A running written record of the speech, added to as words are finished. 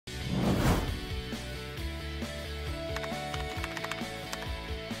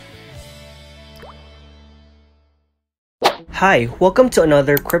Hi, welcome to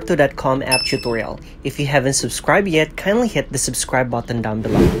another Crypto.com app tutorial. If you haven't subscribed yet, kindly hit the subscribe button down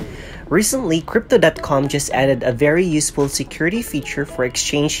below. Recently, Crypto.com just added a very useful security feature for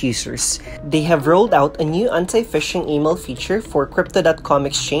Exchange users. They have rolled out a new anti-phishing email feature for Crypto.com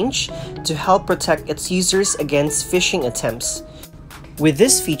Exchange to help protect its users against phishing attempts. With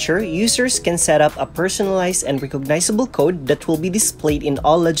this feature, users can set up a personalized and recognizable code that will be displayed in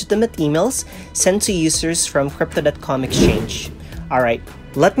all legitimate emails sent to users from Crypto.com Exchange. Alright,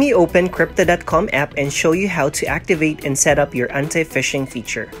 let me open Crypto.com app and show you how to activate and set up your anti-phishing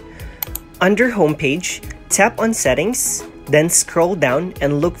feature. Under Homepage, tap on Settings, then scroll down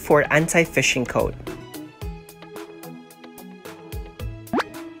and look for Anti-Phishing code.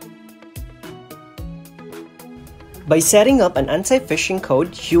 By setting up an anti-phishing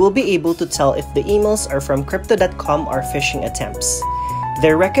code, you will be able to tell if the emails are from Crypto.com or phishing attempts.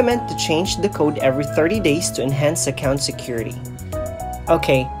 They recommend to change the code every 30 days to enhance account security.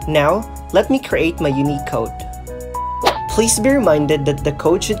 Okay, now let me create my unique code. Please be reminded that the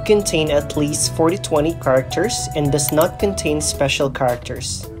code should contain at least 4020 characters and does not contain special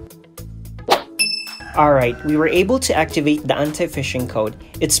characters. Alright, we were able to activate the anti-phishing code.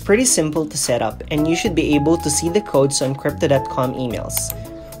 It's pretty simple to set up, and you should be able to see the codes on Crypto.com emails.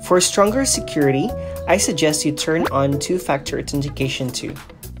 For stronger security, I suggest you turn on TwoFactor Authentication too.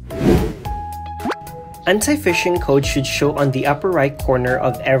 Anti-phishing code should show on the upper right corner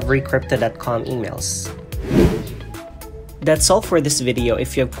of every Crypto.com emails. That's all for this video.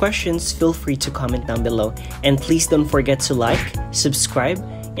 If you have questions, feel free to comment down below. And please don't forget to like, subscribe,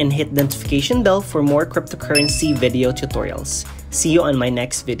 and hit the notification bell for more cryptocurrency video tutorials. See you on my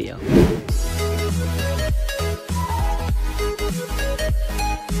next video.